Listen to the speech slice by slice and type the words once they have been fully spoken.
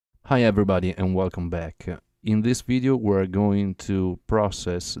Hi everybody and welcome back. In this video we're going to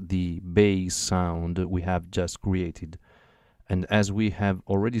process the bass sound we have just created. And as we have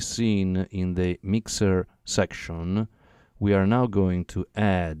already seen in the mixer section, we are now going to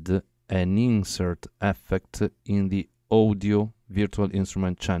add an insert effect in the audio virtual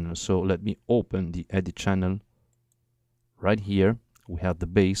instrument channel. So let me open the edit channel. Right here we have the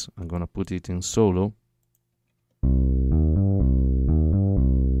bass. I'm gonna put it in solo.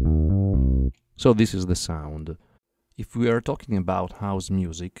 So this is the sound. If we are talking about house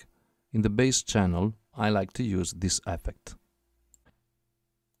music, in the bass channel I like to use this effect.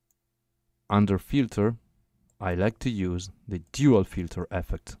 Under filter, I like to use the dual filter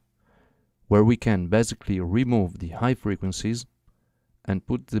effect, where we can basically remove the high frequencies and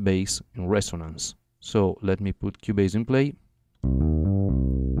put the bass in resonance. So let me put Cubase in play.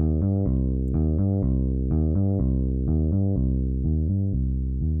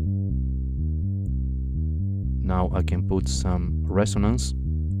 Now I can put some resonance.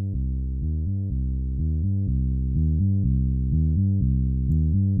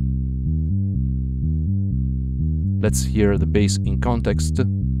 Let's hear the bass in context.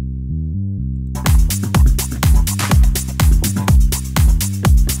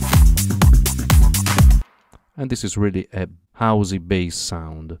 And this is really a housey bass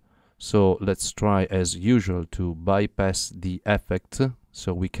sound. So let's try as usual to bypass the effect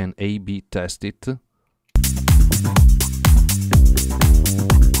so we can A/B test it.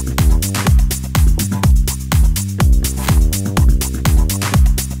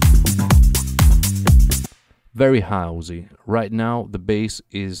 Very housey. Right now the bass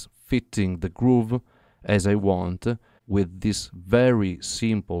is fitting the groove as I want. With this very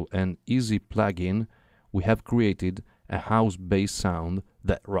simple and easy plugin, we have created a house bass sound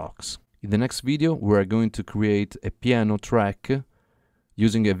that rocks. In the next video we are going to create a piano track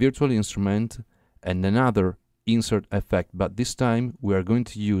using a virtual instrument and another insert effect, but this time we are going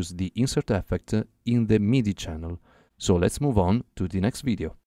to use the insert effect in the MIDI channel. So let's move on to the next video.